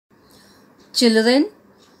Children,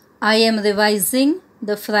 I am revising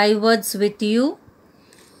the 5 words with you.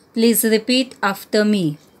 Please repeat after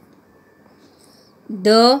me.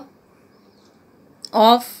 The,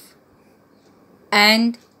 of,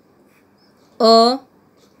 and, a,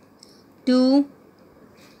 to,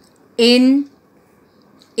 in,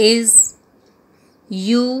 is,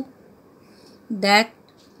 you, that,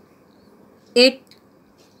 it,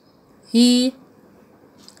 he,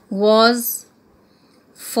 was,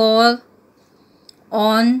 for,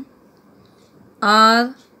 on,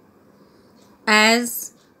 are,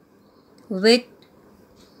 as, with,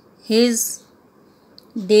 his,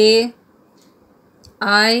 they,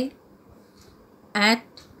 I, at,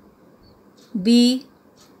 be,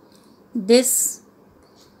 this,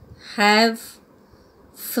 have,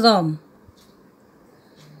 from.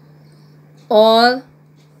 Or,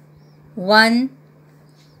 one,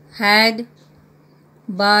 had,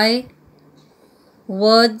 by,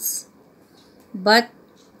 words, but,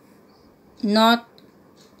 not,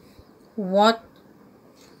 what,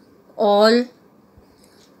 all,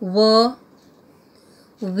 were,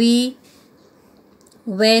 we,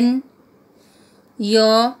 when,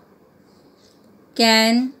 your,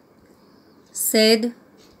 can, said,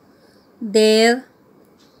 their,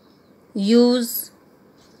 use,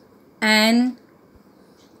 an,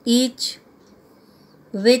 each,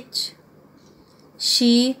 which,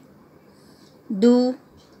 she, do,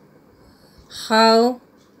 how,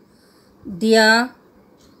 their,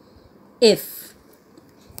 if.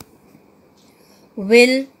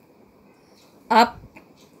 Will, up,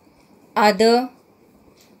 other,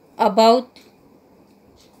 about,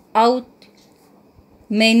 out,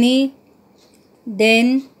 many,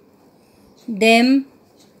 then, them,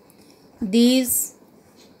 these,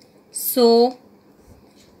 so,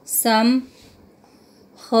 some,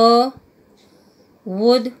 her,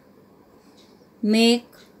 would, make,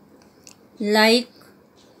 like,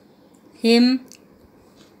 him,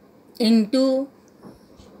 into,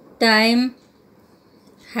 time,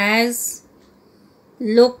 has,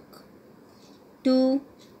 look, to,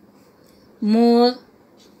 more,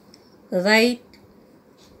 right,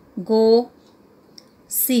 go,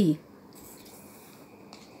 see.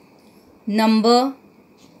 Number,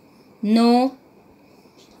 no,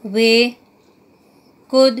 way,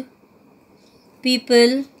 could,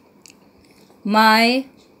 people, my,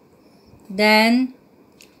 than,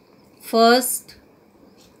 first,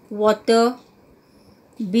 water,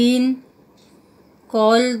 been,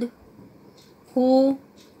 called, who,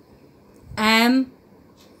 am,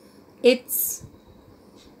 its,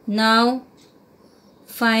 now,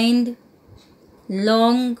 find,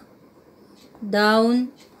 long,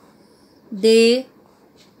 down, they,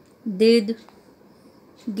 did,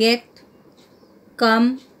 get,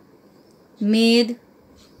 come, made,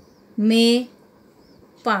 may,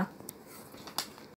 path.